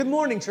Good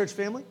morning, church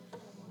family.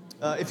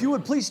 If you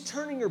would please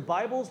turn in your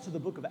Bibles to the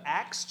book of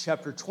Acts,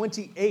 chapter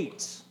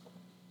 28.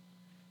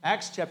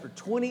 Acts, chapter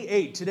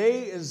 28.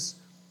 Today is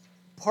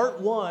part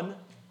one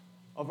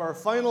of our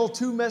final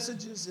two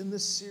messages in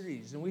this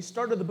series. And we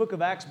started the book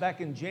of Acts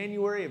back in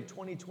January of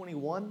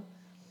 2021.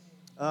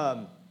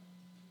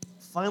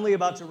 Finally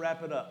about to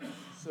wrap it up.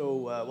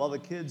 So while the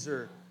kids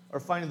are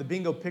finding the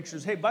bingo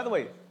pictures. Hey, by the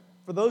way,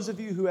 for those of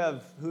you who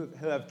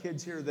have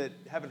kids here that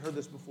haven't heard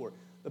this before,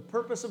 the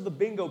purpose of the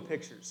bingo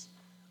pictures,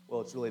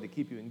 well, it's really to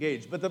keep you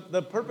engaged, but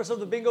the purpose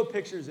of the bingo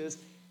pictures is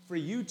for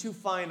you to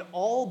find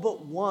all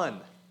but one,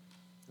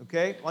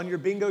 okay, on your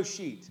bingo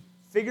sheet.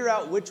 Figure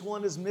out which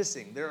one is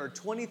missing. There are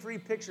 23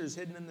 pictures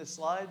hidden in this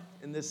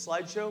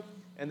slideshow,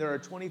 and there are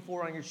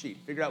 24 on your sheet.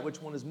 Figure out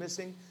which one is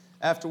missing.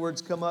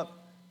 Afterwards, come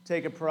up,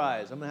 take a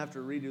prize. I'm going to have to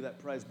redo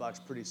that prize box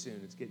pretty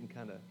soon. It's getting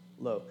kind of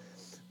low.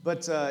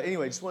 But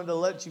anyway, just wanted to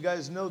let you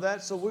guys know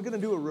that. So we're going to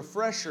do a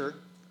refresher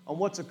on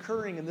what's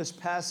occurring in this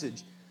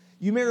passage.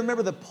 You may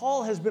remember that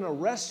Paul has been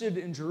arrested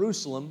in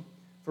Jerusalem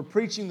for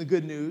preaching the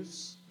good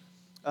news.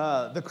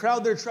 The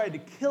crowd there tried to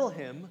kill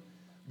him,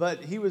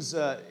 but he was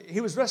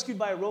rescued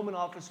by a Roman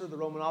officer. The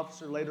Roman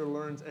officer later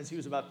learns, as he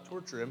was about to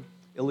torture him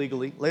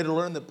illegally, later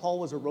learned that Paul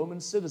was a Roman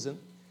citizen,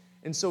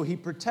 and so he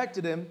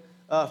protected him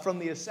from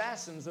the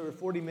assassins. There were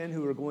 40 men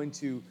who were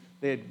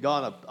they had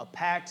gone a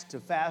pact to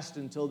fast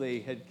until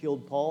they had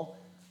killed Paul.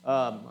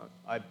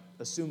 I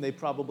assume they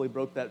probably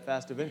broke that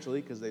fast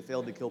eventually because they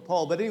failed to kill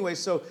Paul. But anyway,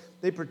 so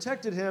they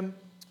protected him.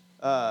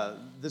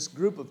 This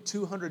group of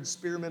 200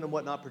 spearmen and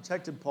whatnot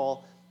protected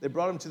Paul. They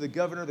brought him to the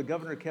governor. The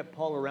governor kept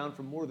Paul around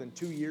for more than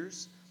 2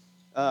 years.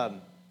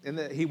 And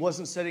he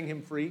wasn't setting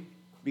him free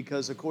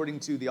because according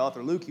to the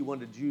author Luke, he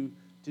wanted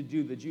to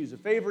do the Jews a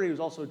favor. He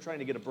was also trying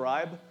to get a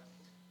bribe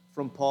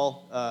from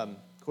Paul. Of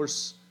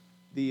course,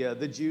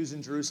 the Jews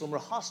in Jerusalem were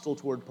hostile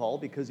toward Paul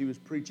because he was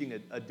preaching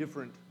a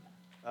different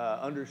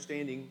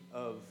understanding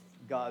of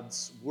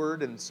God's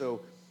word. And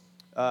so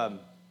a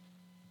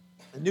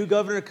new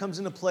governor comes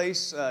into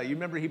place. You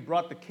remember he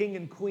brought the king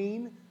and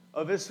queen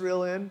of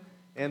Israel in,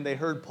 and they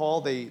heard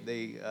Paul.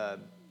 They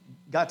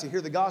got to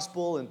hear the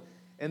gospel,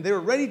 and they were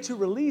ready to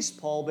release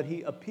Paul, but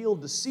he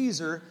appealed to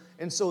Caesar,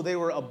 and so they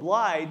were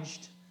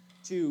obliged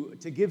to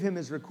give him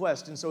his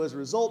request. And so as a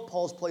result,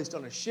 Paul's placed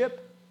on a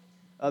ship.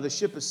 The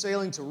ship is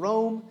sailing to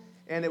Rome,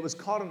 and it was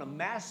caught in a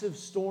massive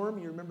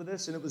storm. You remember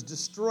this? And it was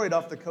destroyed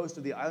off the coast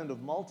of the island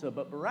of Malta.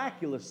 But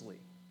miraculously,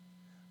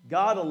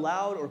 God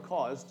allowed or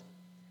caused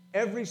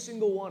every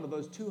single one of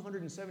those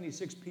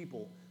 276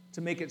 people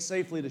to make it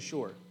safely to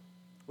shore,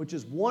 which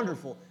is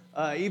wonderful,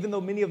 even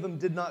though many of them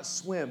did not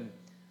swim.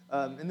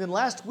 And then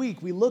last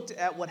week, we looked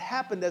at what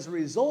happened as a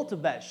result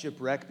of that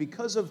shipwreck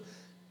because of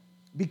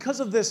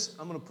this,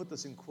 I'm going to put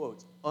this in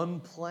quotes,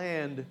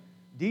 unplanned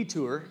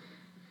detour,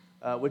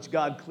 which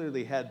God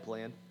clearly had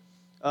planned.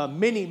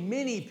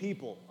 Many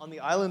people on the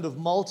island of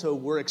Malta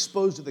were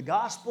exposed to the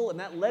gospel, and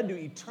that led to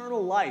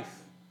eternal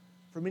life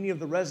for many of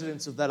the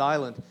residents of that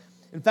island.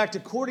 In fact,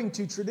 according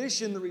to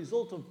tradition, the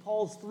result of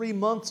Paul's 3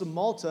 months in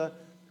Malta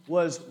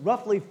was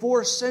roughly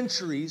 4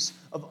 centuries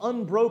of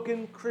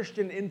unbroken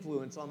Christian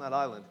influence on that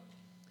island.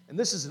 And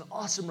this is an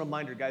awesome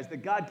reminder, guys,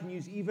 that God can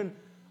use even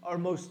our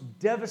most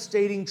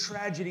devastating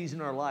tragedies in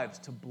our lives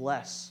to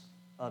bless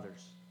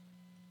others.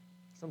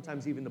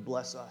 Sometimes even to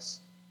bless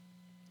us.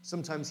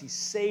 Sometimes he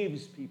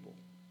saves people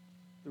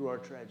through our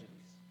tragedies.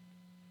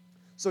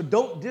 So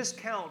don't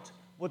discount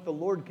what the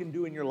Lord can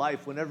do in your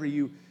life whenever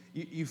you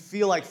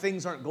feel like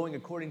things aren't going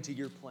according to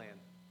your plan.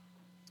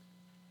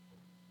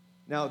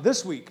 Now,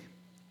 this week,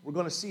 we're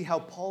going to see how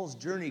Paul's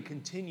journey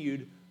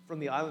continued from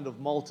the island of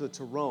Malta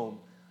to Rome.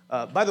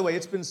 By the way,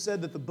 it's been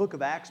said that the book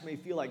of Acts may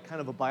feel like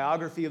kind of a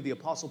biography of the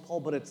Apostle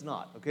Paul, but it's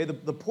not. Okay,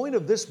 the point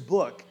of this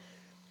book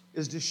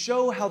is to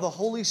show how the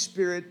Holy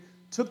Spirit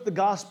took the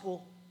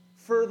gospel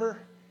further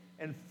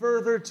and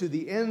further to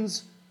the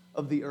ends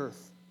of the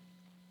earth.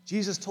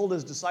 Jesus told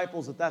his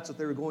disciples that that's what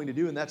they were going to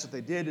do, and that's what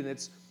they did. And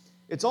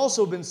it's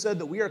also been said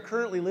that we are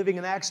currently living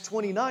in Acts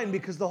 29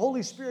 because the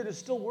Holy Spirit is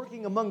still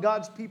working among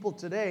God's people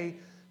today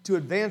to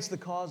advance the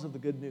cause of the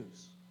good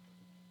news.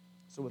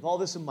 So with all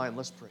this in mind,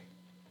 let's pray.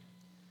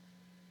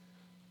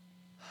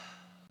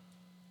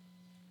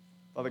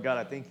 Father God,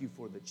 I thank you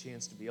for the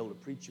chance to be able to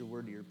preach your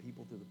word to your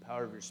people through the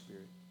power of your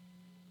Spirit.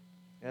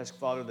 I ask,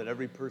 Father, that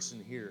every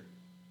person here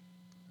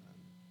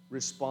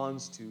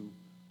responds to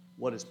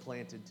what is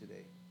planted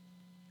today.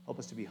 Help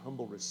us to be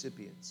humble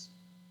recipients.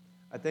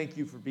 I thank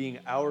you for being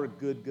our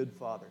good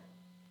Father.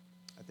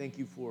 I thank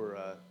you for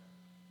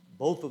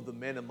both of the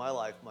men in my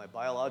life, my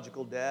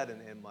biological dad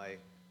and my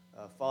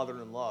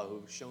father-in-law,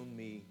 who have shown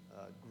me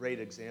great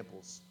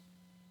examples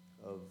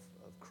of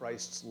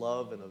Christ's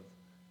love and of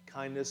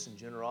kindness and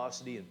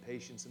generosity and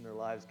patience in their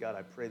lives. God,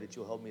 I pray that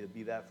you'll help me to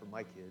be that for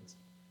my kids.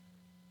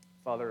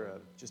 Father,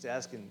 just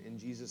ask in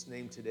Jesus'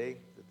 name today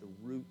that the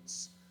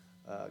roots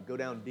go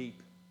down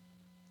deep,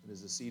 and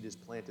as the seed is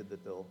planted,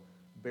 that they'll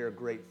bear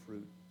great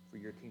fruit for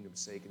your kingdom's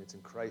sake, and it's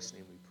in Christ's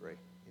name we pray.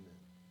 Amen.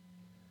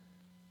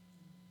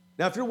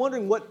 Now, if you're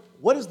wondering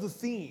what is the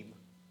theme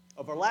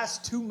of our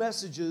last two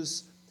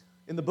messages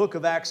in the book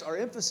of Acts, our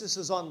emphasis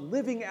is on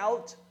living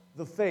out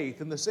the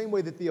faith in the same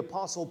way that the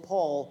Apostle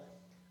Paul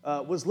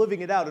was living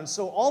it out. And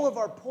so all of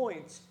our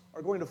points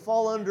are going to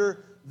fall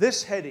under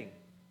this heading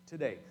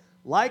today.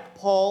 Like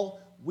Paul,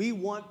 we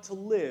want to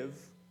live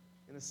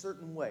in a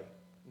certain way,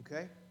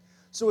 okay?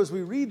 So as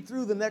we read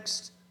through the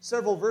next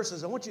several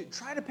verses, I want you to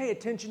try to pay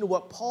attention to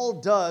what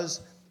Paul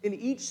does in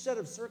each set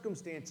of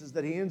circumstances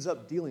that he ends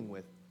up dealing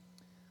with.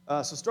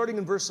 So starting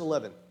in verse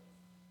 11.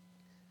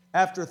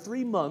 After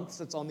 3 months,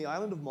 that's on the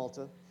island of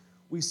Malta,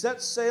 we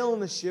set sail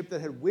in a ship that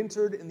had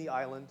wintered in the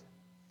island,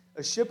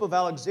 a ship of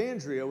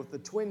Alexandria with the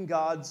twin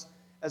gods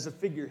as a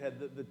figurehead.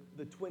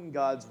 The twin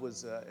gods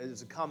is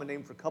a common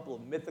name for a couple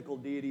of mythical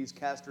deities,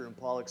 Castor and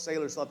Pollux.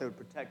 Sailors thought they would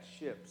protect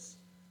ships,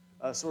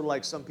 sort of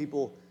like some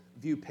people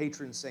view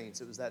patron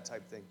saints. It was that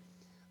type thing.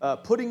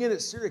 Putting in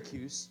at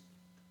Syracuse,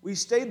 we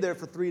stayed there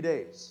for 3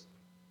 days.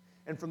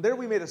 And from there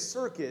we made a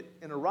circuit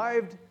and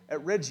arrived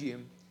at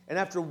Rhegium. And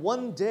after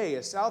 1 day,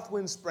 a south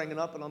wind sprang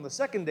up, and on the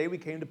second day we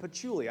came to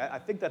Puteoli. I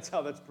think that's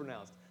how that's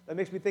pronounced. That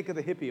makes me think of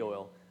the hippie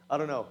oil. I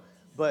don't know.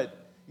 But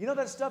you know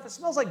that stuff? It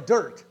smells like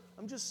dirt.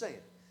 I'm just saying.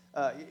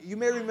 You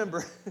may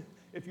remember,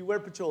 if you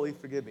wear patchouli,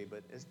 forgive me,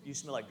 but you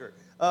smell like dirt.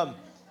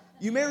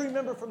 You may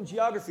remember from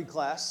geography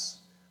class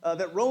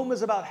that Rome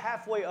is about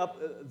halfway up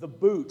the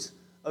boot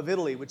of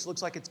Italy, which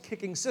looks like it's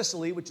kicking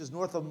Sicily, which is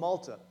north of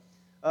Malta.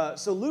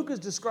 So Luke is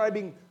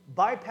describing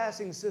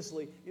bypassing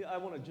Sicily. I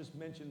want to just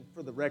mention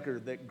for the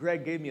record that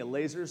Greg gave me a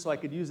laser so I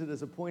could use it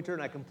as a pointer,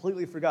 and I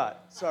completely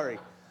forgot. Sorry.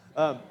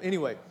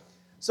 Anyway,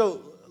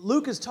 so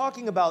Luke is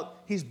talking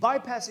about he's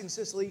bypassing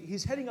Sicily.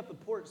 He's heading up the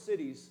port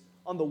cities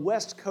on the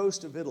west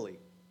coast of Italy,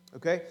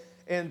 okay?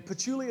 And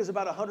Puteoli is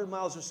about 100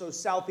 miles or so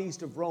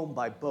southeast of Rome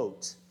by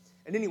boat.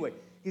 And anyway,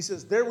 he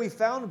says, there we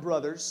found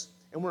brothers,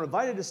 and were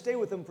invited to stay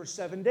with them for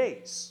 7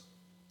 days.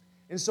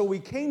 And so we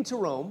came to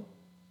Rome,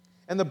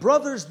 and the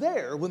brothers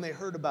there, when they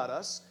heard about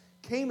us,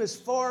 came as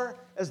far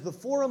as the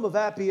Forum of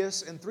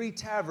Appius and 3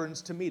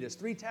 taverns to meet us.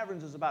 3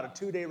 taverns is about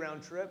a 2-day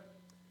round trip.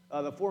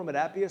 The Forum at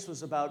Appius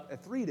was about a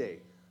 3-day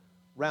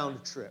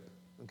round trip,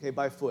 okay,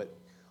 by foot.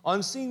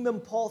 On seeing them,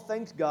 Paul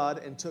thanked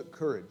God and took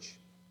courage.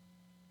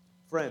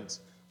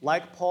 Friends,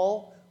 like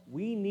Paul,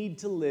 we need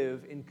to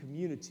live in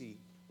community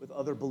with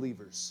other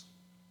believers,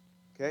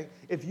 okay?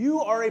 If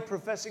you are a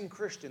professing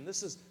Christian,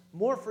 this is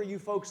more for you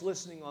folks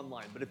listening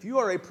online, but if you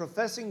are a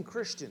professing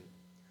Christian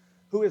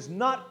who is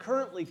not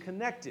currently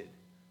connected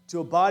to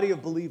a body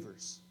of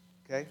believers,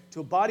 okay, to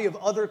a body of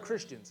other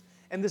Christians,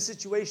 and the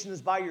situation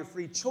is by your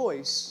free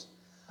choice,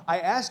 I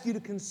ask you to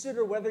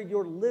consider whether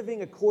you're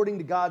living according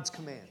to God's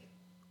command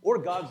or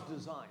God's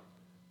design.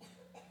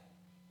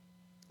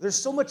 There's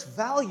so much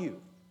value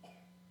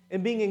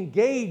in being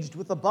engaged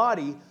with a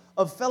body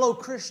of fellow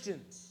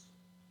Christians.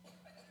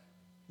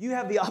 You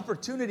have the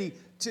opportunity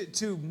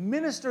to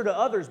minister to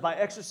others by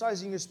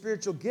exercising your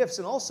spiritual gifts,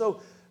 and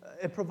also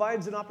it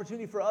provides an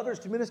opportunity for others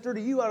to minister to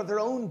you out of their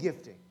own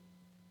gifting.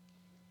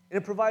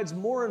 And it provides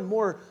more and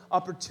more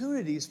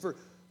opportunities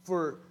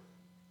for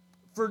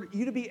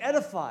you to be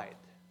edified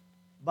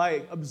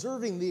by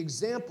observing the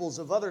examples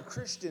of other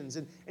Christians,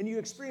 and you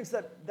experience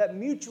that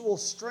mutual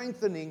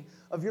strengthening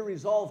of your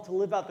resolve to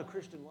live out the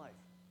Christian life.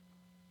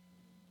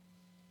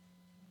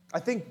 I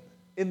think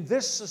in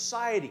this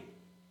society,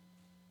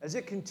 as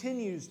it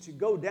continues to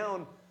go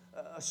down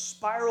a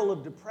spiral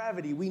of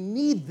depravity, we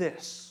need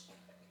this.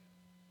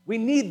 We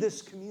need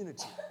this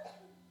community.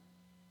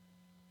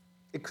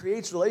 It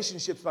creates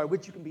relationships by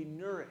which you can be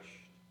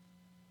nourished.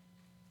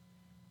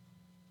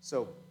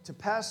 So to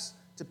pass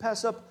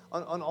up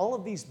on all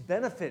of these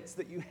benefits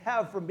that you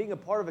have from being a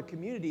part of a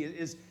community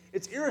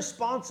it's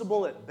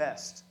irresponsible at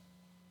best,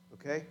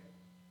 okay?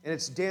 And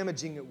it's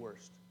damaging at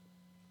worst.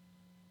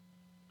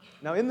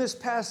 Now, in this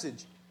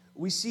passage,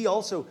 we see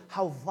also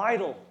how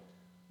vital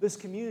this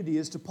community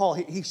is to Paul.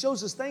 He shows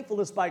his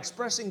thankfulness by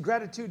expressing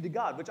gratitude to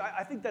God, which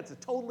I think that's a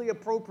totally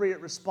appropriate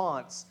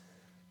response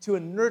to a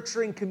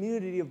nurturing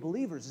community of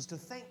believers, is to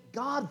thank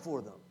God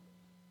for them.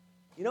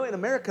 You know, in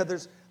America,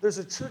 there's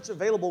a church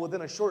available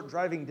within a short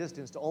driving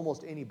distance to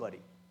almost anybody.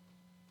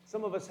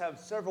 Some of us have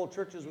several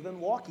churches within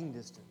walking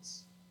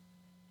distance.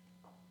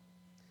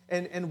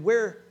 And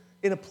we're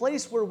in a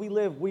place where we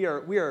live, we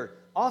are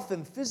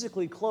often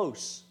physically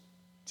close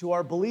to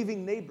our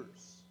believing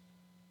neighbors.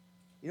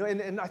 You know,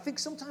 and I think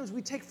sometimes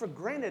we take for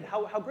granted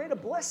how great a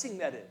blessing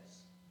that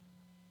is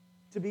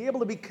to be able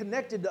to be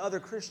connected to other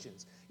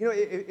Christians. You know,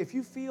 if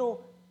you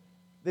feel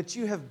that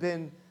you have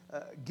been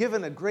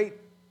given a great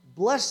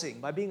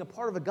blessing by being a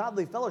part of a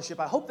godly fellowship,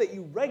 I hope that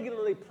you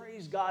regularly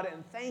praise God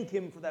and thank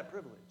Him for that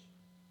privilege.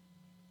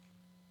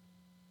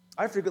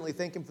 I frequently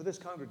thank Him for this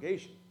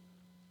congregation.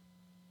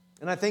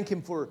 And I thank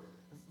Him for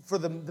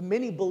the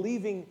many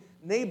believing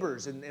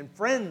neighbors and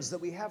friends that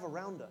we have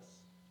around us.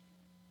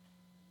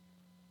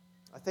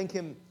 I thank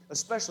Him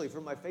especially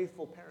for my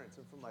faithful parents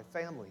and for my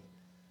family.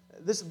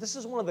 This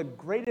is one of the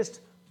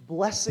greatest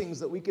blessings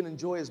that we can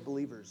enjoy as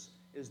believers,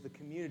 is the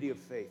community of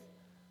faith.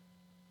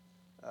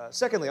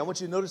 Secondly, I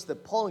want you to notice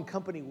that Paul and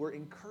company were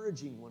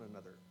encouraging one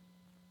another.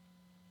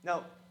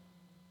 Now,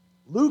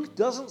 Luke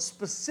doesn't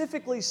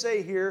specifically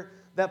say here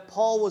that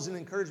Paul was an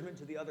encouragement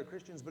to the other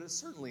Christians, but it's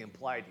certainly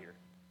implied here.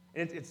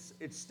 And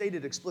it's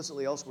stated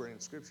explicitly elsewhere in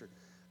Scripture.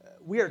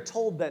 We are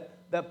told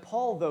that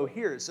Paul, though,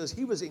 here, it says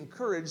he was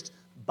encouraged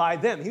by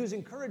them. He was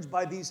encouraged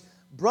by these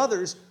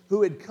brothers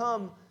who had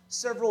come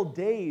several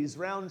days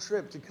round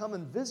trip to come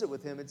and visit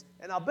with him.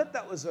 And I'll bet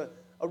that was a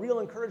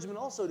real encouragement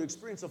also to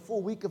experience a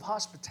full week of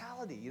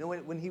hospitality. You know,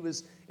 when he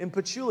was in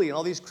Patchouli and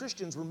all these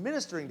Christians were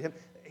ministering to him,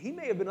 he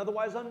may have been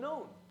otherwise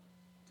unknown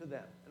to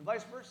them, and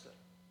vice versa.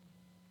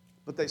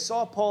 But they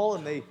saw Paul,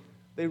 and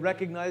they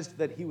recognized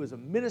that he was a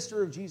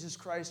minister of Jesus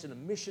Christ and a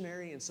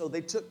missionary, and so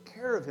they took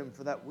care of him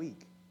for that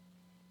week.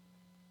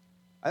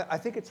 I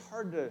think it's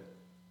hard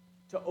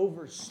to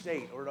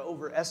overstate or to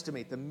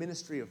overestimate the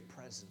ministry of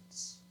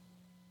presence.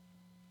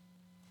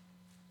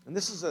 And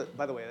this is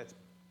by the way, that's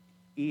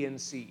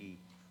E-N-C-E,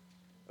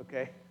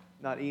 okay?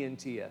 Not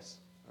E-N-T-S,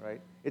 all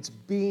right? It's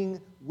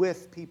being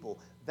with people.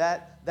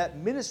 That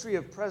ministry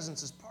of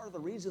presence is part of the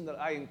reason that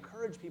I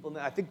encourage people, and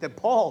I think that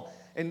Paul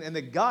and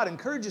that God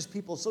encourages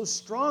people so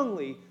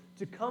strongly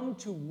to come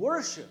to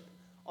worship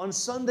on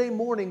Sunday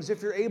mornings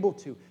if you're able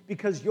to,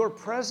 because your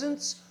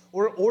presence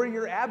or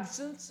your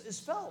absence is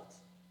felt.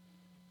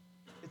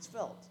 It's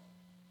felt.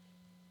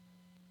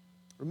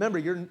 Remember,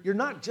 you're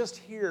not just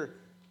here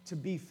to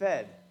be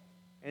fed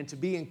and to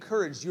be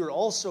encouraged. You're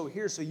also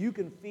here so you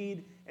can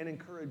feed and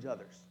encourage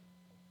others.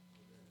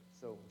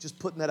 So just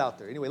putting that out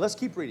there. Anyway, let's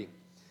keep reading.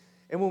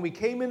 And when we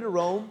came into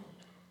Rome,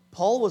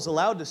 Paul was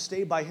allowed to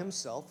stay by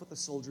himself with a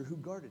soldier who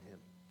guarded him.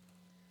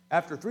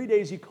 After 3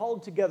 days, he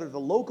called together the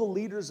local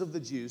leaders of the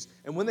Jews,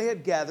 and when they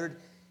had gathered,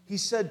 he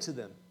said to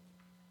them,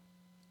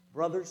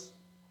 "Brothers,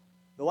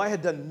 though I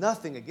had done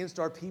nothing against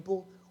our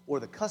people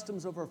or the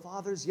customs of our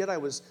fathers, yet I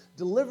was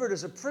delivered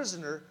as a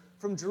prisoner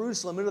from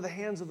Jerusalem into the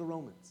hands of the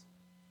Romans."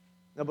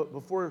 Now, but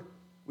before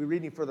we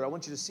read any further, I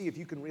want you to see if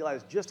you can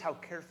realize just how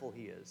careful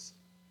he is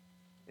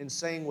in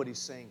saying what he's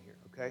saying here,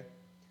 okay?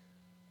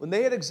 When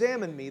they had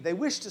examined me, they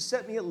wished to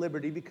set me at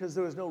liberty because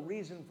there was no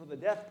reason for the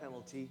death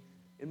penalty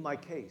in my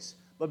case.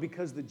 But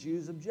because the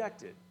Jews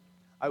objected,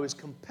 I was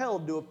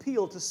compelled to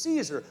appeal to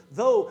Caesar,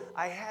 though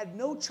I had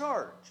no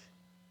charge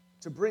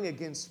to bring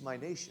against my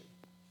nation.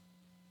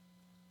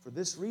 For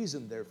this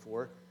reason,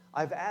 therefore,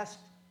 I've asked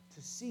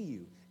to see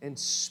you and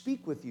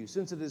speak with you,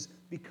 since it is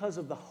because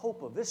of the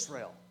hope of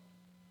Israel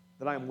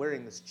that I am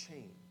wearing this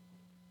chain.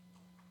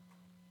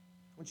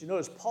 I want you to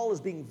notice Paul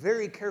is being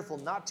very careful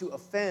not to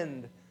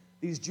offend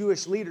these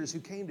Jewish leaders who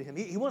came to him.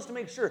 He wants to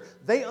make sure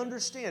they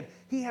understand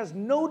he has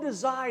no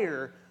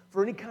desire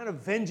for any kind of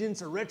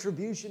vengeance or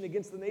retribution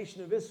against the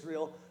nation of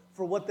Israel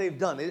for what they've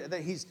done.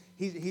 He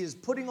is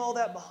putting all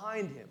that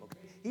behind him. Okay?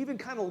 He even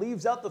kind of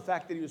leaves out the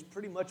fact that he was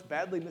pretty much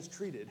badly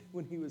mistreated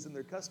when he was in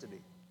their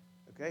custody.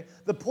 Okay?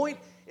 The point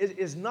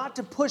is not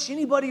to push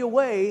anybody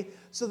away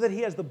so that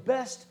he has the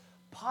best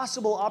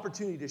possible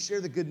opportunity to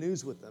share the good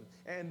news with them.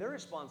 And their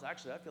response,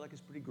 actually, I feel like is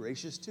pretty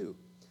gracious too.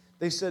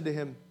 They said to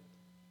him,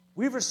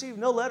 "We've received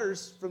no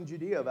letters from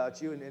Judea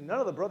about you, and none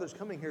of the brothers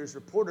coming here has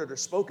reported or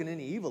spoken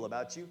any evil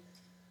about you.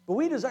 But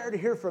we desire to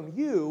hear from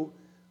you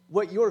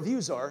what your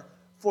views are,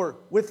 for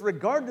with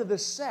regard to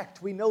this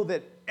sect, we know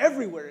that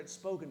everywhere it's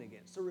spoken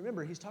against." So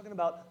remember, he's talking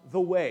about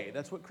the way.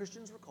 That's what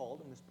Christians were called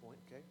in this point,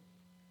 okay?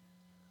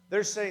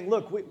 They're saying,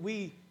 look,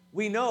 we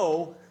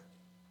know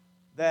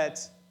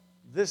that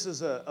this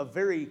is a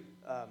very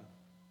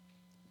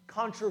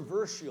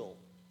controversial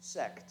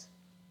sect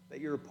that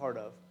you're a part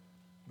of.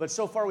 But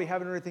so far, we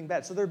haven't heard anything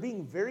bad. So they're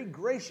being very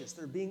gracious.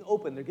 They're being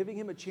open. They're giving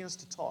him a chance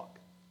to talk.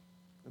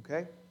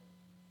 Okay?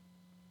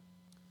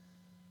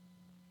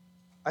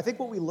 I think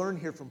what we learn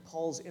here from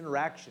Paul's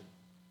interaction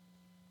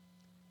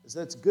is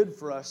that it's good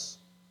for us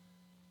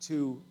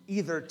to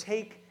either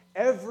take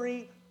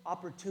every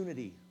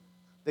opportunity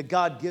that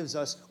God gives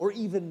us or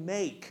even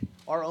make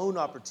our own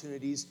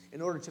opportunities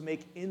in order to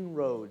make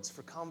inroads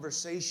for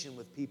conversation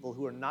with people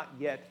who are not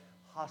yet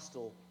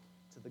hostile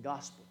to the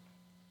gospel.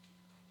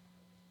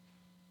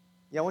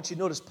 Yeah, I want you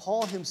to notice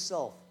Paul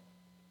himself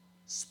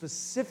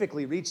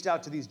specifically reached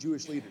out to these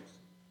Jewish leaders.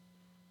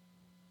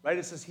 Right?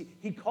 It says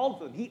he called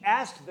them. He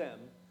asked them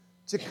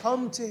to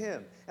come to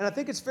him. And I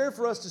think it's fair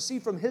for us to see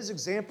from his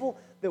example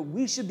that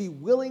we should be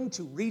willing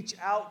to reach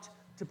out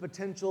to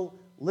potential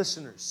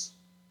listeners.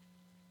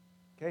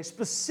 Okay?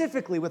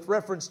 Specifically with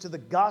reference to the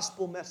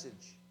gospel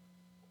message.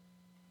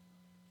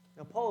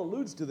 Now, Paul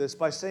alludes to this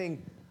by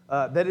saying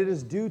that it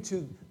is due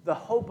to the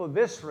hope of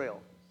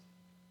Israel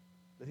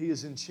that he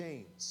is in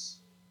chains.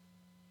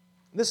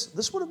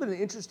 This would have been an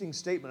interesting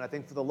statement, I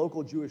think, for the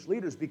local Jewish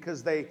leaders,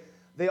 because they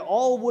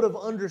all would have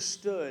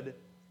understood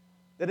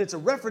that it's a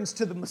reference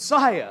to the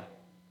Messiah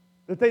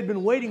that they'd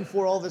been waiting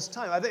for all this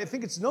time. I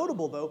think it's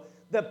notable, though,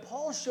 that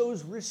Paul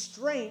shows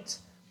restraint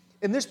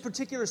in this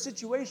particular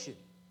situation.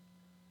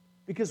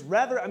 Because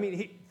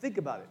think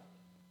about it.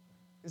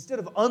 Instead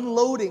of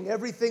unloading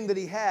everything that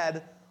he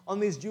had on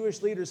these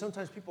Jewish leaders,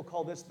 sometimes people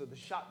call this the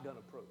shotgun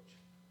approach,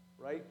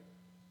 right?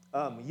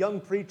 Young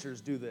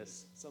preachers do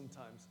this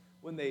sometimes.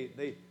 When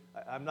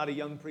I'm not a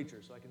young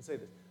preacher, so I can say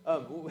this.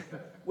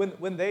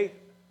 When they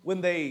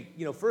when they,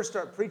 first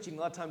start preaching,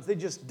 a lot of times they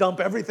just dump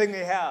everything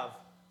they have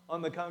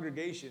on the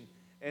congregation.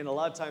 And a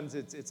lot of times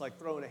it's like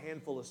throwing a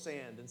handful of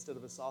sand instead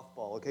of a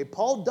softball, okay?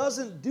 Paul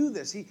doesn't do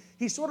this.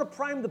 He sort of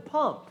primed the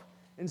pump.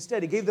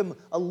 Instead, he gave them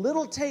a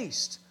little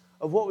taste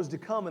of what was to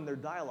come in their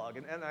dialogue.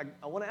 And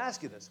I want to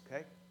ask you this,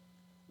 okay?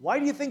 Why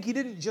do you think he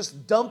didn't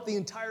just dump the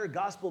entire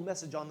gospel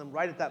message on them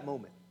right at that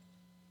moment?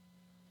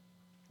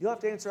 You'll have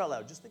to answer out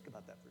loud. Just think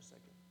about that for a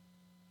second.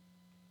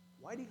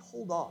 Why did he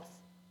hold off?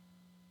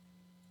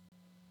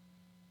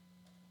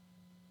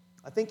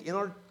 I think in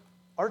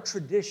our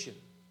tradition,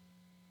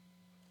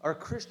 our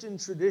Christian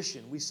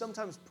tradition, we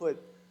sometimes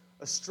put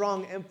a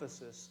strong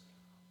emphasis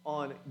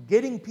on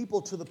getting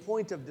people to the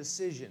point of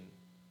decision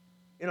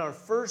in our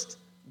first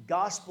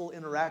gospel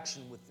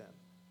interaction with them,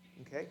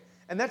 okay?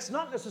 And that's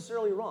not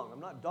necessarily wrong. I'm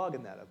not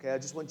dogging that, okay? I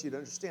just want you to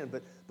understand.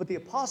 But the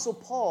Apostle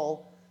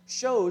Paul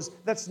shows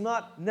that's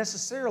not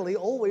necessarily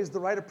always the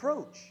right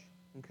approach,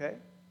 okay?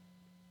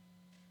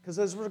 Because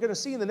as we're going to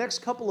see in the next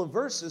couple of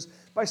verses,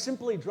 by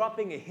simply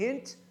dropping a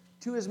hint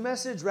to his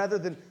message rather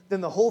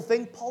than the whole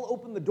thing, Paul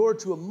opened the door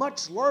to a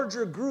much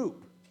larger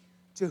group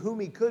to whom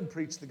he could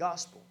preach the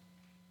gospel.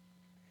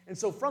 And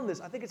so from this,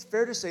 I think it's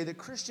fair to say that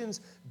Christians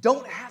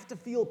don't have to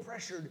feel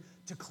pressured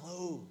to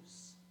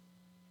close.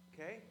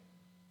 Okay?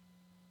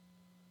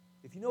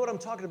 If you know what I'm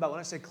talking about when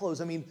I say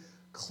close, I mean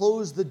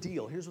close the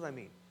deal. Here's what I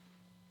mean.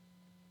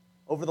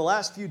 Over the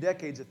last few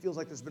decades, it feels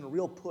like there's been a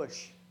real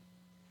push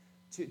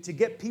to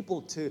get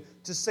people to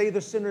say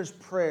the sinner's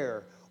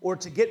prayer or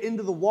to get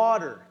into the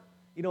water,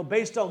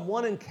 based on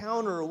one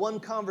encounter or one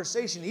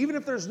conversation, even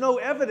if there's no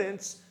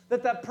evidence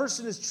that that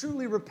person is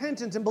truly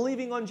repentant and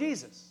believing on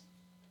Jesus.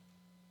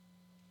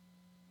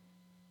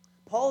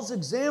 Paul's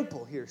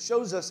example here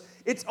shows us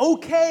it's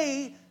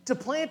okay to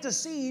plant a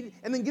seed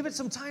and then give it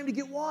some time to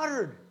get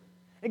watered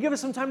and give it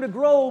some time to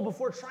grow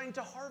before trying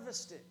to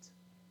harvest it.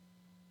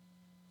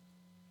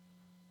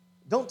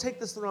 Don't take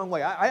this the wrong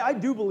way. I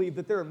do believe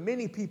that there are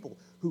many people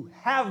who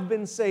have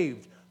been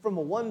saved from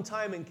a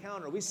one-time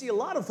encounter. We see a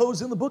lot of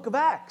those in the book of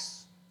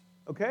Acts,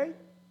 okay?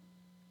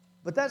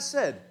 But that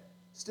said,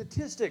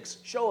 statistics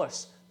show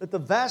us that the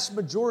vast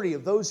majority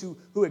of those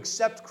who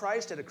accept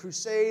Christ at a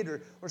crusade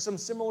or some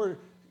similar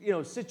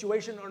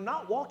situation are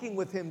not walking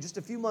with him just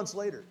a few months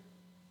later.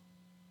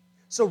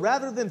 So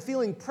rather than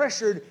feeling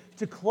pressured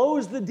to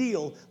close the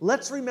deal,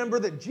 let's remember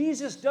that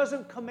Jesus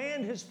doesn't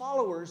command his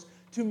followers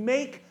to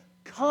make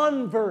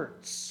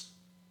converts.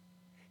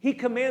 He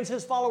commands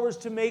his followers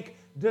to make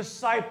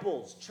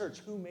disciples. Church,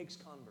 who makes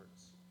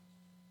converts?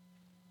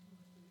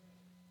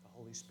 The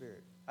Holy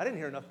Spirit. I didn't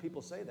hear enough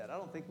people say that. I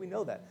don't think we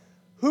know that.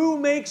 Who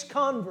makes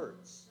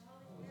converts?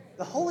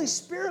 The Holy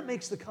Spirit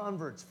makes the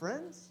converts,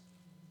 friends.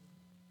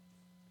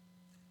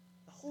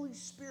 The Holy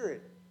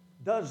Spirit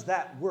does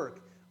that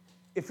work.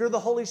 If you're the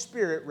Holy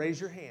Spirit,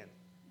 raise your hand.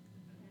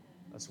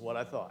 That's what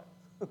I thought.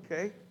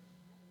 Okay?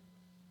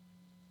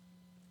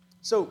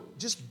 So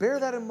just bear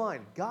that in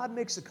mind. God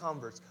makes the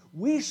converts.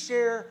 We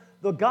share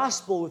the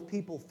gospel with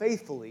people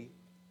faithfully,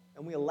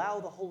 and we allow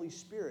the Holy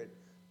Spirit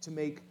to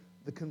make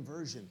the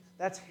conversion.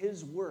 That's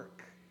his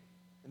work.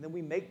 And then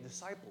we make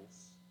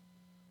disciples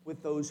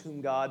with those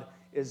whom God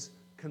is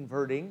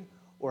converting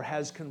or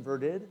has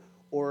converted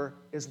or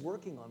is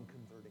working on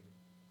converting.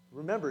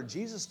 Remember,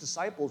 Jesus'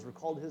 disciples were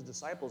called his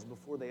disciples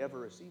before they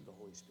ever received the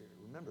Holy Spirit.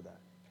 Remember that.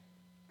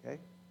 Okay?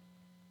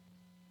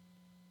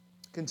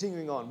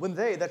 Continuing on. When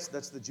they, that's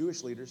the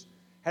Jewish leaders,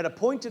 had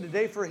appointed a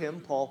day for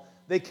him, Paul,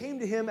 they came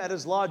to him at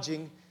his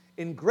lodging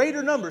in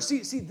greater numbers.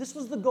 See, this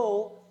was the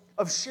goal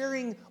of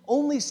sharing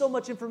only so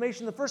much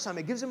information the first time.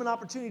 It gives him an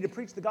opportunity to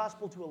preach the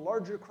gospel to a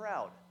larger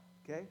crowd.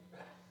 Okay?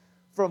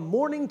 From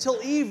morning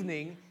till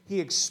evening, he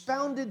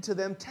expounded to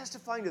them,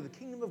 testifying to the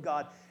kingdom of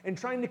God and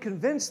trying to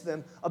convince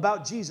them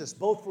about Jesus,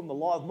 both from the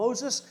law of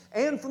Moses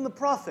and from the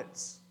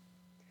prophets.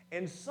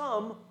 And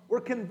some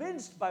were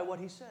convinced by what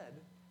he said,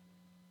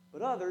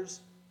 but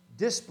others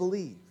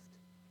disbelieved.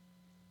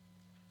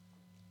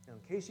 Now,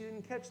 in case you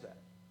didn't catch that,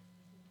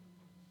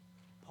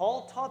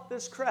 Paul taught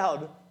this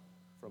crowd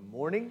from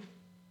morning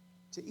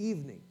to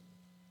evening.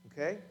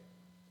 Okay?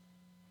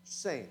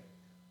 Just saying.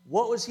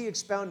 What was he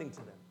expounding to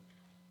them?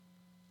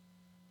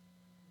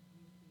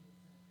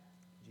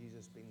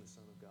 Jesus being the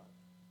Son of God.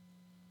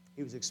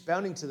 He was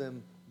expounding to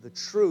them the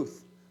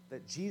truth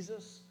that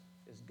Jesus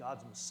is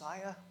God's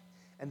Messiah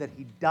and that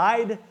he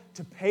died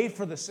to pay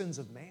for the sins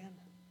of man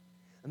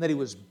and that he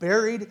was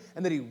buried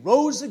and that he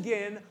rose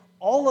again,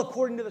 all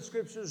according to the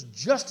Scriptures,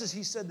 just as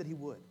he said that he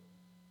would.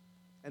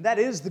 And that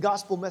is the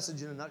gospel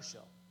message in a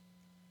nutshell.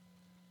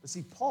 But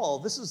see, Paul,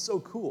 this is so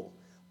cool.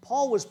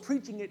 Paul was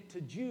preaching it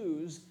to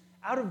Jews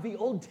out of the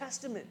Old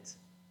Testament.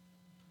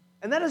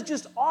 And that is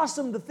just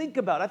awesome to think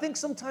about. I think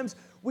sometimes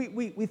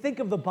we think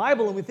of the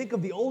Bible and we think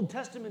of the Old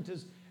Testament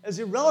as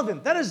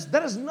irrelevant. That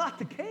is not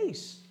the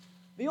case.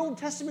 The Old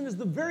Testament is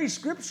the very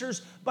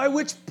scriptures by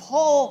which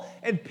Paul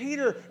and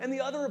Peter and the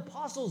other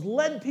apostles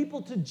led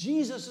people to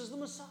Jesus as the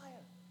Messiah.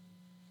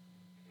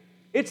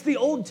 It's the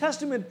Old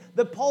Testament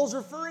that Paul's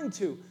referring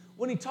to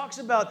when he talks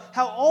about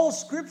how all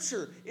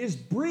Scripture is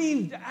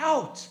breathed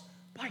out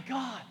by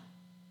God.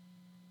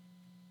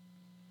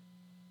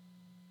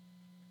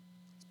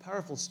 It's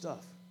powerful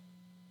stuff.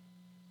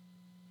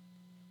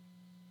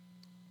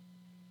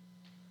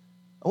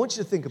 I want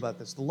you to think about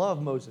this, the law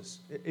of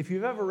Moses. If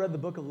you've ever read the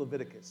book of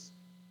Leviticus,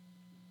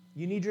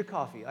 you need your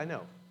coffee, I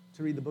know,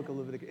 to read the book of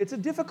Leviticus. It's a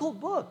difficult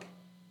book,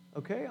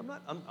 okay?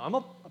 I'm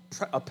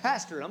a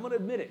pastor, and I'm going to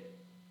admit it.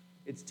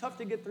 It's tough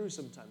to get through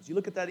sometimes. You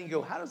look at that and you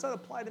go, how does that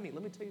apply to me?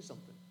 Let me tell you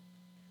something.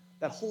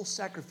 That whole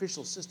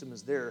sacrificial system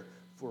is there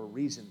for a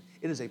reason.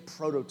 It is a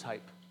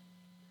prototype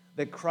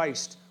that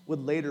Christ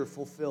would later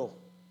fulfill.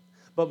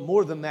 But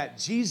more than that,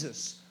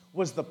 Jesus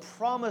was the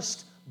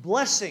promised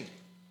blessing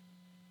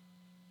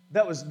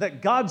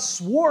that God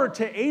swore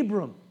to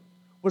Abram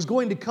was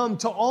going to come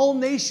to all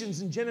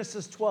nations in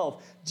Genesis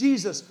 12.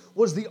 Jesus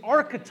was the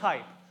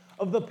archetype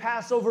of the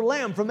Passover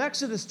lamb from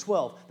Exodus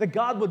 12, that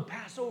God would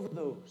pass over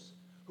those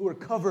who were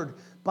covered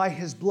by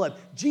his blood.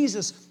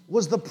 Jesus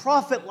was the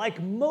prophet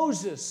like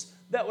Moses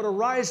that would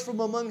arise from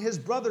among his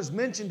brothers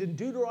mentioned in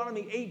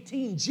Deuteronomy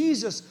 18.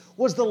 Jesus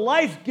was the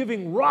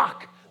life-giving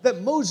rock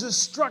that Moses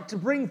struck to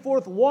bring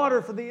forth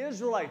water for the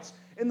Israelites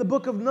in the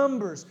book of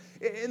Numbers.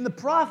 In the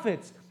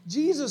prophets,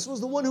 Jesus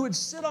was the one who would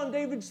sit on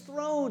David's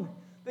throne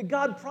that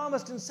God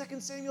promised in 2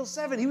 Samuel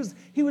 7.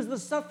 He was the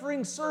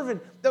suffering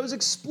servant that was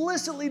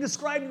explicitly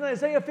described in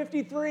Isaiah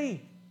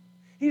 53.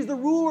 He's the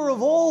ruler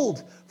of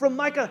old from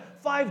Micah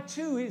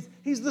 5:2.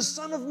 He's the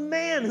Son of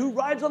Man who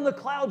rides on the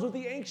clouds with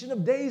the Ancient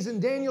of Days in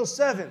Daniel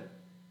 7.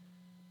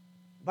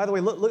 By the way,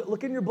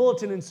 look in your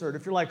bulletin insert.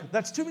 If you're like,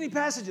 that's too many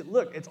passages,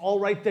 look, it's all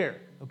right there,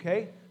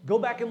 okay? Go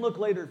back and look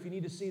later if you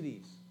need to see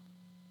these.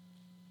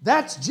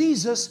 That's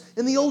Jesus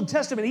in the Old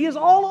Testament. He is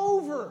all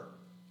over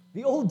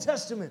the Old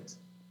Testament.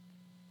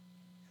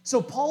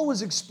 So Paul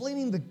was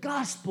explaining the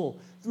gospel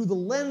through the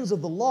lens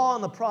of the law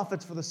and the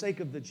prophets for the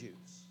sake of the Jews.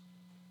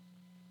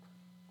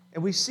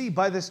 And we see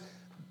by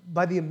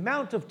the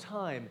amount of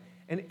time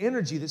and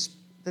energy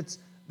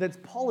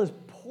that Paul has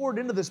poured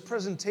into this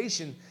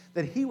presentation,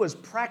 that he was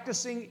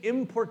practicing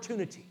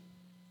importunity.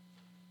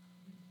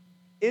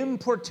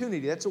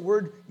 Importunity, that's a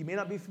word you may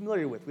not be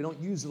familiar with. We don't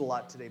use it a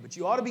lot today, but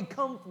you ought to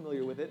become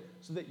familiar with it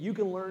so that you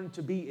can learn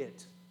to be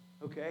it,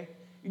 okay?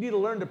 You need to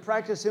learn to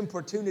practice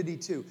importunity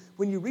too.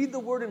 When you read the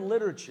word in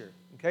literature,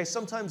 okay,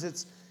 sometimes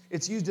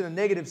it's used in a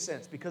negative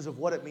sense because of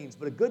what it means,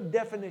 but a good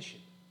definition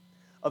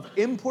of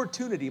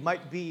importunity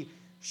might be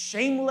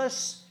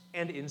shameless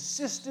and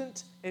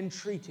insistent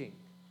entreating.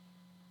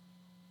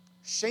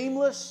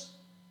 Shameless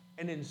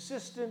and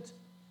insistent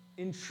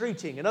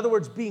entreating. In other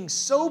words, being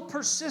so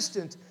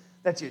persistent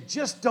that you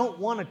just don't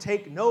want to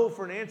take no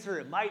for an answer.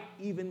 It might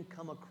even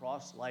come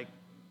across like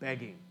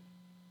begging.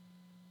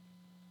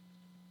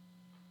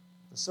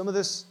 Some of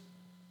this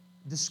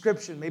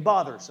description may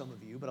bother some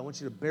of you, but I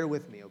want you to bear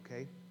with me,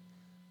 okay?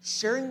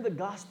 Sharing the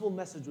gospel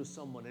message with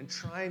someone and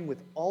trying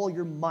with all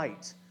your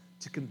might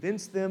to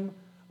convince them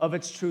of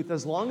its truth,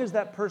 as long as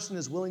that person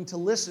is willing to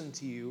listen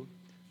to you,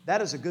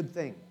 that is a good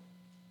thing.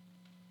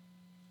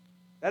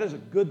 That is a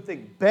good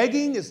thing.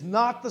 Begging is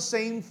not the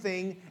same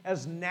thing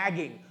as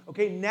nagging.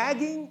 Okay,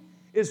 nagging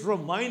is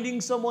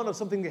reminding someone of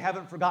something they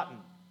haven't forgotten.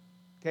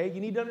 Okay,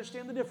 you need to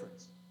understand the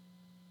difference.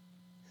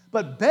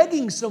 But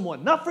begging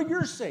someone, not for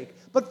your sake,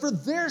 but for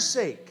their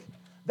sake,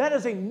 that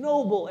is a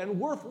noble and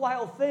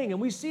worthwhile thing. And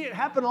we see it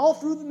happen all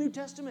through the New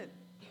Testament.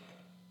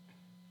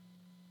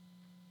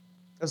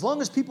 As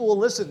long as people will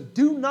listen,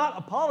 do not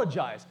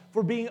apologize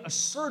for being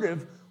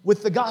assertive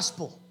with the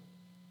gospel.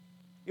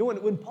 You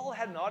know, when Paul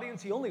had an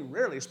audience, he only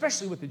rarely,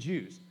 especially with the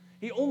Jews,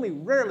 he only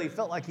rarely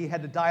felt like he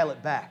had to dial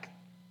it back.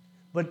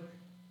 But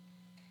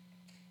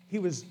he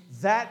was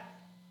that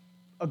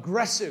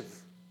aggressive.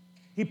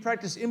 He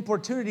practiced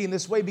importunity in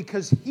this way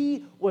because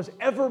he was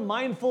ever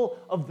mindful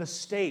of the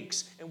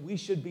stakes, and we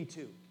should be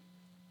too.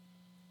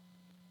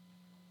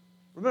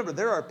 Remember,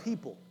 there are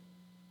people,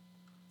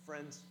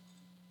 friends,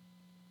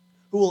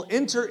 who will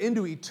enter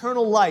into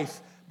eternal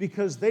life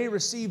because they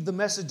received the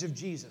message of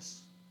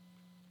Jesus.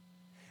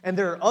 And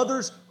there are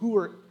others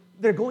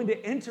they're going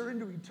to enter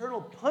into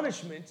eternal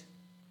punishment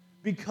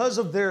because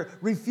of their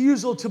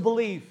refusal to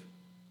believe.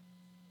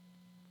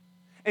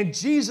 And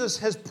Jesus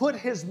has put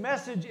his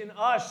message in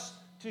us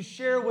to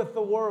share with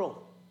the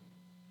world.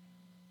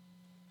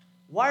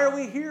 Why are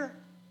we here?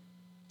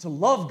 To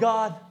love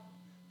God,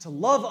 to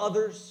love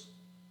others,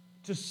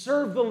 to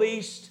serve the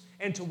least,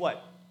 and to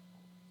what?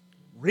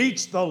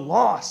 Reach the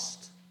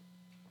lost.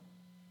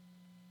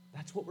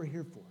 That's what we're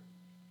here for.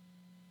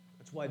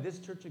 That's why this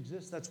church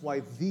exists. That's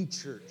why the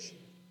church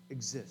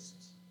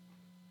exists.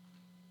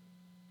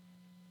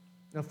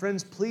 Now,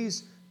 friends,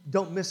 please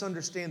don't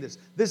misunderstand this.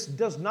 This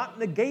does not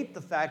negate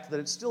the fact that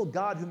it's still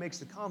God who makes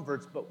the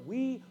converts, but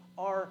we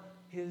are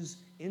his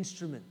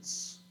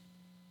instruments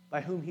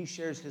by whom he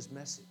shares his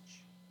message.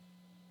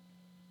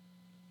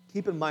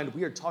 Keep in mind,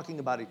 we are talking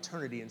about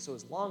eternity, and so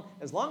as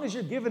long as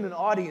you're given an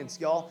audience,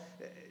 y'all,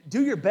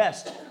 do your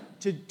best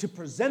to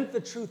present the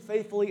truth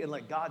faithfully and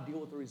let God deal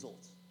with the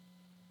results.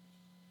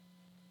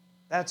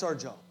 That's our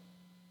job.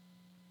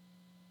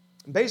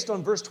 Based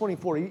on verse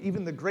 24,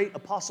 even the great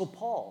Apostle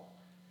Paul,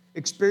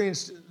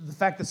 experienced the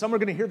fact that some are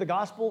going to hear the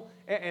gospel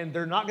and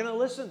they're not going to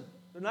listen.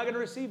 They're not going to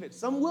receive it.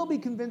 Some will be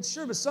convinced,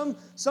 sure, but some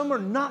are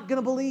not going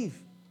to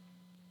believe.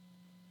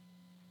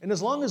 And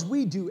as long as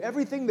we do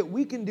everything that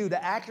we can do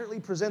to accurately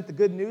present the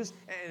good news,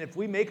 and if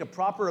we make a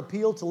proper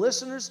appeal to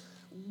listeners,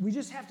 we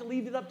just have to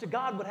leave it up to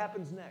God what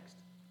happens next.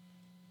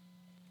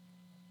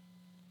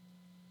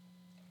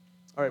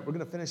 All right, we're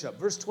going to finish up.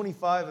 Verse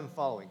 25 and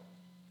following.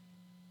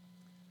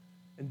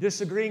 And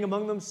disagreeing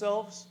among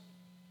themselves,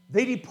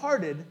 they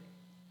departed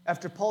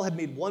after Paul had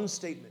made one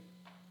statement.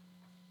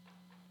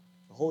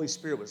 The Holy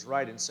Spirit was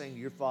right in saying to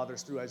your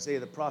fathers through Isaiah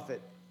the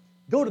prophet,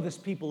 go to this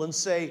people and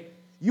say,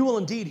 you will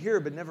indeed hear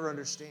but never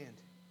understand,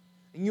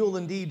 and you will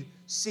indeed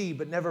see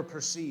but never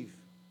perceive.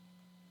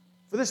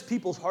 For this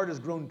people's heart has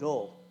grown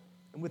dull,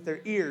 and with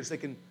their ears they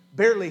can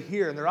barely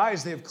hear, and their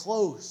eyes they have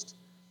closed,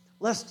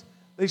 lest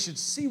they should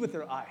see with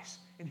their eyes,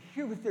 and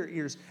hear with their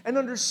ears, and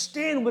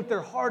understand with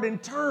their heart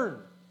and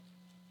turn,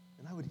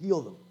 and I would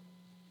heal them.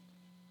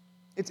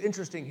 It's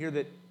interesting here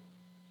that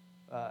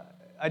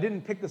I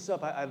didn't pick this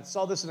up. I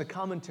saw this in a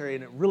commentary,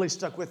 and it really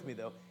stuck with me,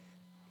 though.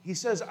 He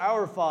says,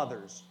 our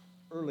fathers,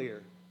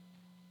 earlier.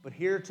 But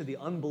here to the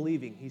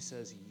unbelieving, he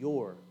says,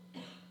 your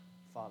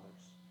fathers.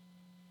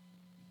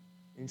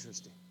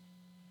 Interesting.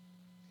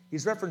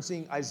 He's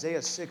referencing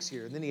Isaiah 6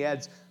 here, and then he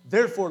adds,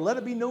 therefore, let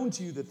it be known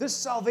to you that this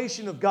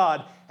salvation of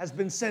God has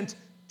been sent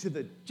to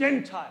the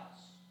Gentiles,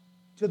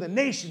 to the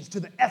nations, to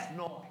the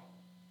ethnoi.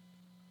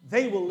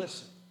 They will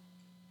listen.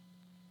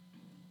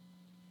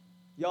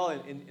 Y'all,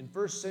 in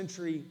first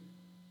century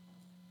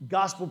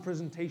gospel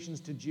presentations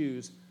to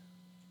Jews,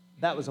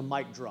 that was a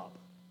mic drop.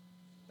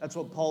 That's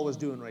what Paul was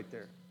doing right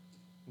there.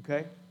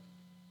 Okay?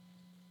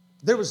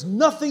 There was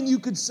nothing you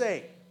could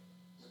say,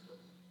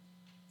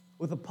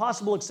 with the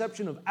possible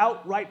exception of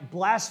outright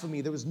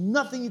blasphemy, there was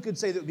nothing you could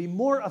say that would be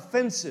more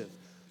offensive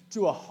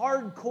to a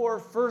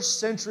hardcore first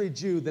century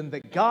Jew than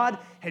that God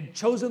had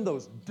chosen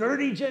those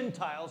dirty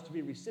Gentiles to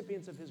be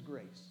recipients of his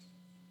grace.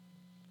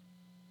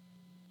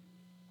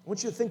 I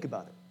want you to think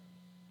about it.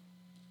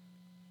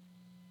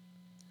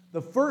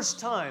 The first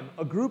time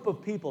a group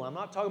of people, I'm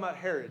not talking about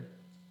Herod,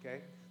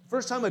 okay? The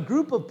first time a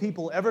group of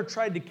people ever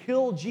tried to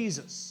kill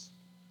Jesus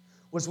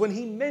was when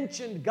he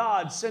mentioned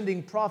God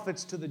sending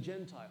prophets to the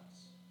Gentiles.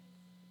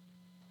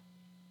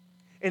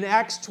 In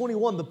Acts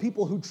 21, the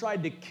people who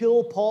tried to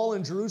kill Paul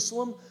in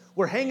Jerusalem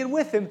were hanging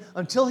with him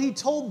until he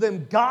told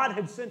them God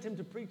had sent him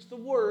to preach the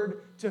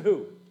word to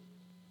who?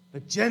 The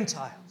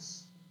Gentiles.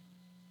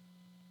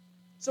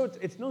 So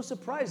it's no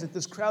surprise that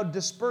this crowd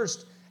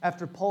dispersed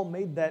after Paul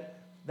made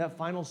that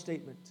final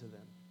statement to them.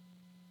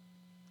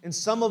 And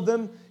some of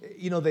them,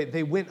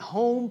 they went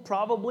home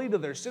probably to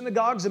their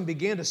synagogues and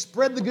began to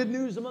spread the good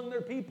news among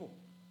their people.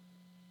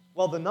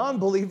 While the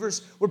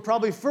non-believers were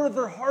probably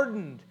further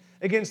hardened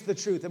against the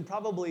truth and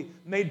probably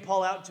made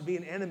Paul out to be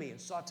an enemy and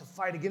sought to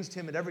fight against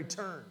him at every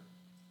turn.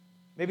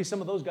 Maybe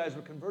some of those guys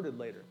were converted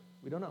later.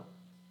 We don't know.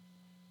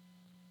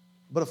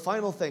 But a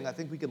final thing I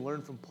think we can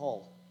learn from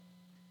Paul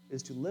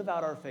is to live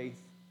out our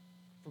faith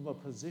from a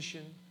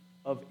position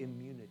of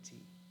immunity.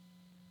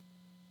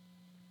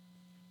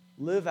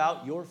 Live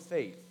out your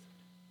faith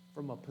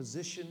from a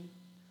position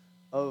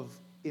of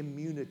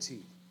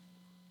immunity.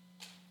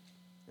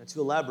 Now,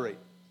 to elaborate,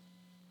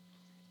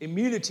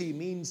 immunity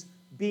means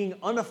being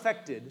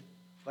unaffected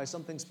by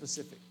something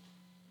specific.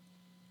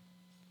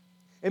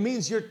 It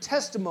means your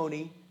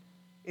testimony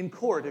in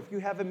court, if you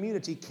have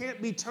immunity,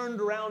 can't be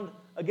turned around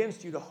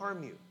against you to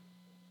harm you.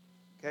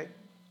 Okay?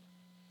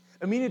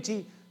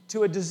 Immunity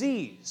to a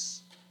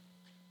disease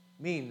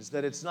means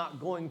that it's not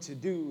going to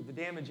do the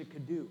damage it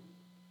could do.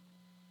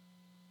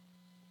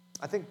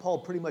 I think Paul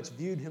pretty much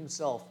viewed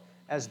himself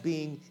as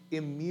being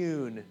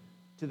immune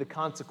to the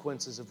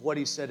consequences of what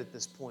he said at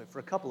this point for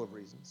a couple of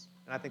reasons.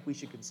 And I think we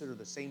should consider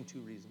the same two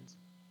reasons.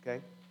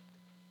 Okay?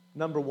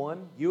 Number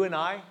one, you and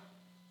I,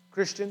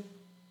 Christian,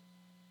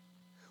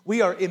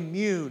 we are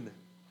immune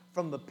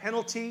from the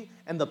penalty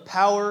and the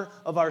power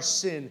of our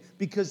sin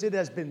because it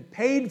has been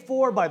paid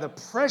for by the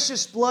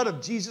precious blood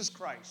of Jesus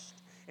Christ.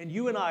 And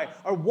you and I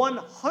are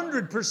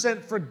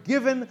 100%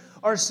 forgiven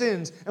our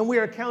sins, and we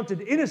are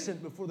counted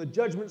innocent before the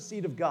judgment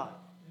seat of God.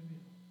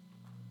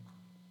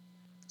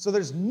 So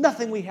there's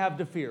nothing we have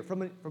to fear,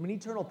 from an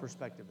eternal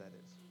perspective, that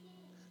is.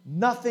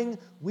 Nothing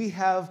we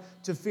have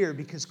to fear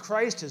because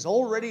Christ has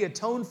already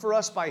atoned for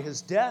us by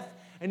his death,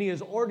 and he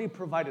has already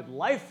provided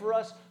life for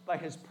us by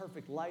his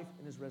perfect life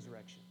and his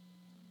resurrection.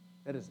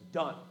 That is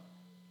done.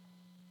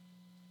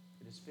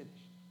 It is finished.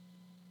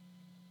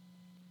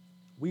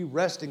 We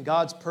rest in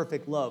God's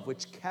perfect love,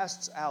 which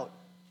casts out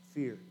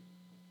fear.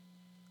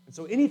 And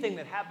so anything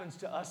that happens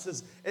to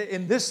us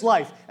in this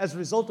life as a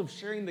result of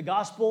sharing the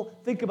gospel,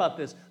 think about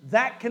this,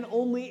 that can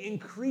only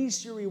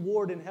increase your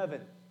reward in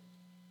heaven.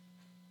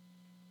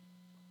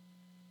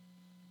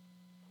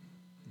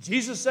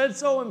 Jesus said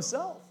so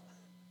himself.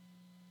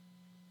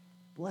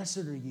 Blessed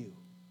are you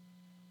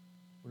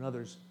when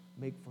others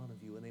make fun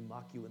of you and they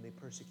mock you and they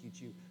persecute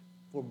you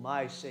for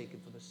my sake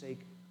and for the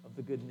sake of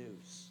the good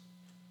news.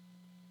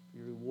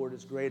 Your reward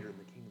is greater in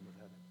the kingdom of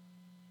heaven.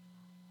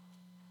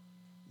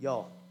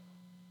 Y'all,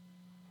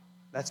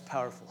 that's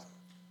powerful.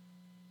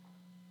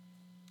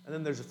 And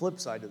then there's a flip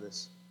side to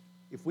this.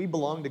 If we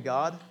belong to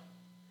God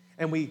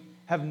and we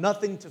have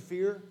nothing to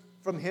fear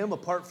from Him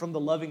apart from the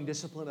loving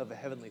discipline of a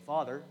Heavenly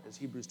Father, as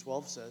Hebrews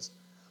 12 says,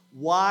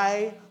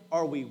 why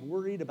are we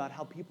worried about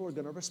how people are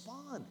going to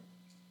respond?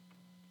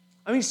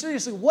 I mean,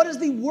 seriously, what is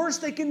the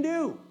worst they can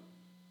do?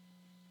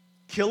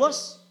 Kill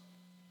us?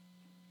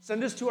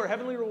 Send us to our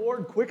heavenly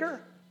reward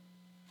quicker?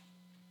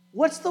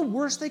 What's the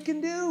worst they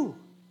can do?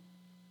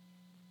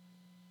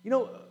 You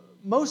know,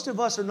 most of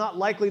us are not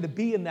likely to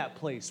be in that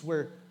place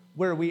where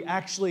we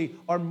actually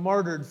are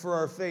martyred for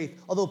our faith.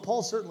 Although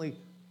Paul certainly,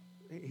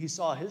 he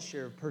saw his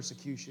share of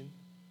persecution.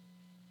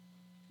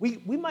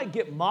 We might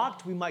get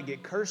mocked, we might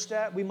get cursed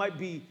at, we might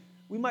be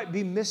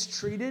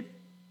mistreated.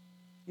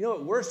 You know,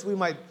 at worst, we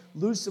might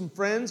lose some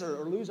friends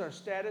or lose our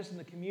status in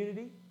the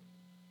community.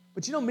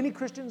 But you know, many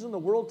Christians in the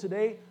world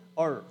today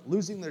are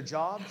losing their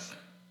jobs.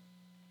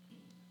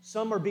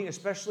 Some are being,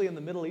 especially in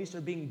the Middle East,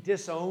 are being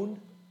disowned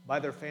by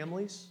their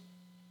families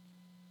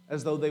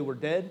as though they were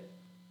dead.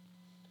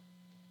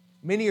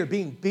 Many are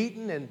being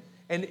beaten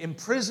and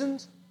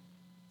imprisoned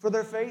for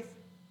their faith.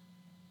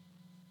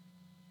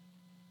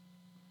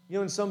 You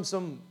know, in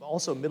some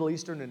also Middle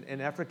Eastern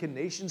and African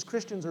nations,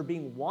 Christians are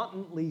being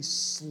wantonly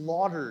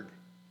slaughtered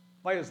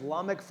by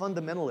Islamic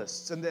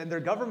fundamentalists, and their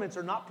governments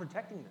are not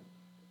protecting them.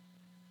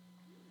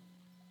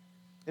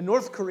 In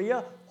North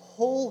Korea,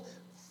 whole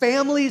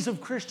families of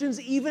Christians,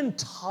 even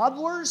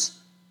toddlers,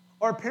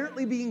 are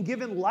apparently being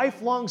given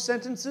lifelong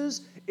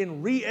sentences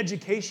in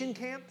re-education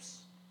camps.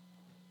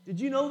 Did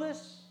you know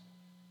this?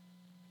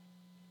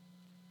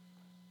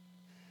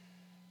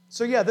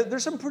 So yeah,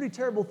 there's some pretty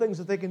terrible things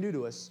that they can do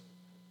to us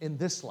in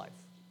this life.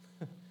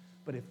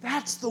 But if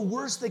that's the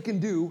worst they can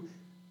do,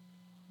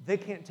 they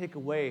can't take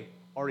away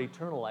our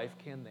eternal life,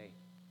 can they?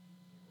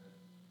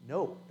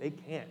 No, they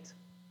can't.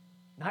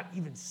 Not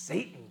even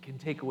Satan can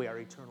take away our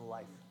eternal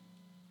life.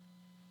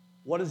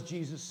 What does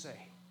Jesus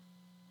say?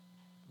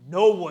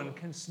 No one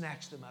can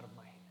snatch them out of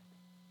my hand.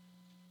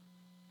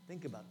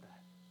 Think about that.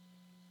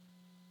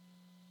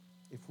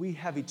 If we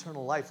have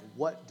eternal life,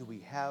 what do we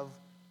have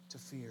to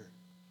fear?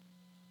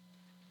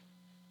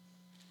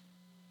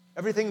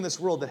 Everything in this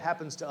world that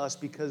happens to us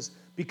because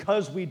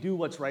we do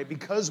what's right,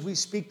 because we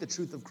speak the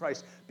truth of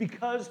Christ,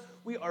 because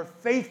we are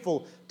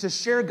faithful to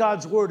share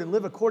God's word and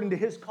live according to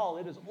His call,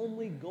 it is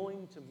only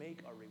going to make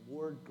our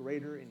reward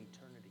greater in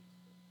eternity.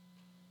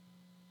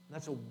 And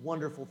that's a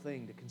wonderful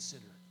thing to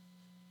consider.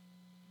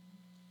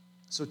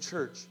 So,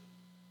 church,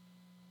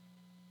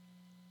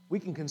 we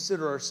can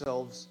consider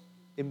ourselves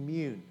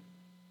immune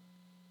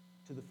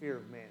to the fear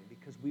of man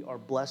because we are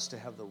blessed to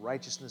have the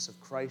righteousness of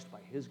Christ by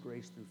His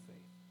grace through faith.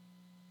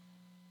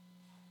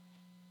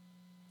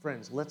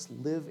 Friends, let's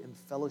live in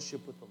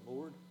fellowship with the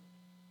Lord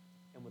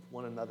and with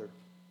one another.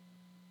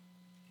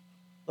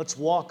 Let's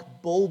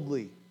walk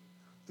boldly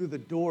through the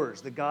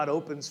doors that God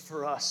opens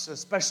for us,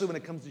 especially when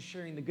it comes to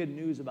sharing the good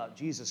news about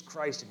Jesus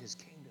Christ and His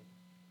kingdom.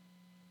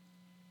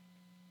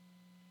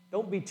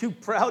 Don't be too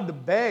proud to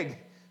beg,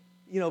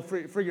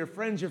 for your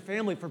friends, your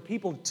family, for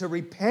people to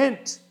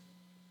repent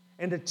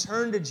and to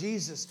turn to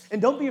Jesus.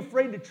 And don't be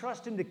afraid to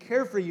trust Him to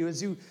care for you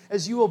as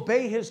you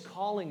obey His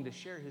calling to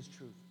share His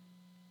truth.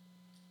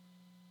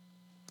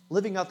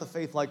 Living out the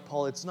faith like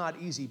Paul, it's not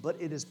easy, but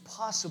it is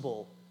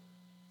possible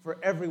for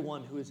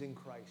everyone who is in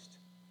Christ,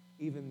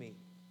 even me,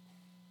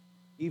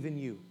 even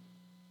you.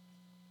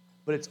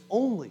 But it's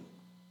only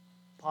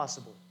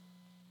possible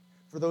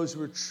for those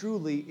who are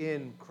truly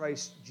in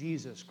Christ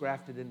Jesus,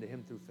 grafted into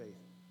Him through faith.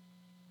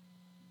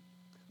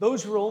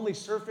 Those who are only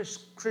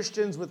surface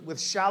Christians with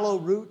shallow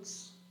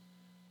roots,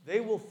 they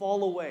will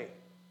fall away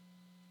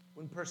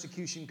when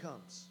persecution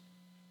comes.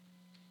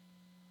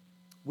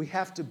 We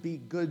have to be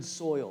good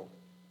soil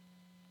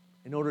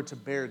in order to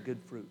bear good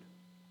fruit.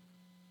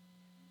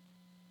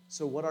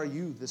 So what are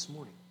you this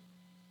morning?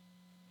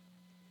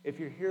 If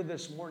you're here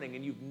this morning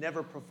and you've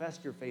never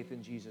professed your faith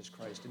in Jesus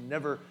Christ and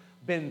never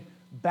been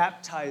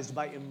baptized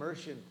by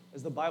immersion,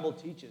 as the Bible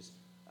teaches,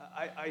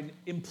 I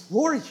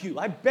implore you,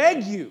 I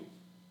beg you,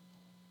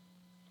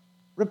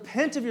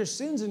 repent of your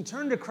sins and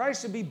turn to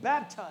Christ and be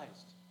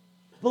baptized.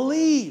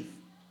 Believe.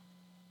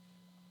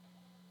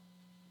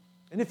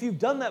 And if you've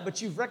done that,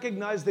 but you've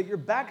recognized that you're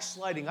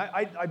backsliding,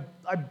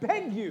 I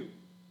beg you,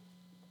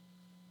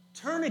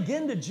 turn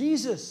again to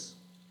Jesus.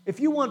 If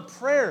you want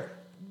prayer,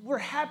 we're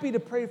happy to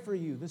pray for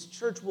you. This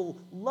church will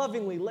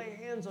lovingly lay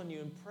hands on you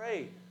and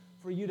pray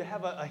for you to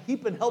have a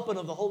heap and helping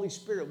of the Holy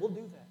Spirit. We'll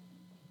do that.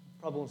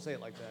 Probably won't say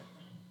it like that,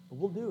 but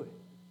we'll do it.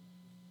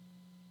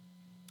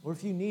 Or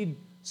if you need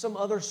some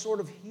other sort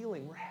of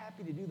healing, we're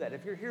happy to do that.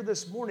 If you're here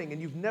this morning and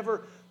you've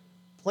never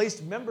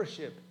placed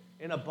membership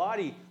in a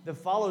body that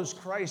follows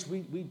Christ,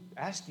 we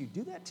ask you,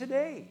 do that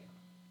today.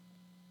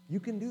 You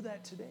can do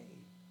that today.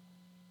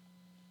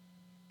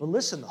 But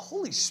listen, the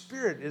Holy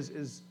Spirit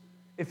is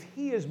if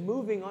He is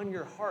moving on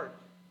your heart,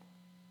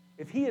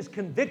 if He is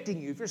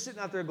convicting you, if you're sitting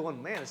out there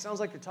going, man, it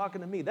sounds like you're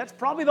talking to me, that's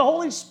probably the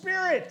Holy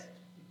Spirit.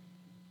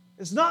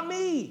 It's not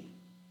me.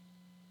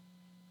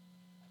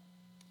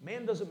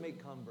 Man doesn't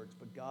make converts,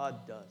 but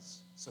God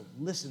does. So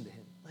listen to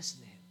him.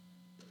 Listen to him.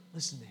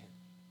 Listen to him.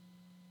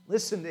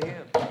 Listen to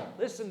him.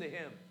 Listen to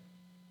him.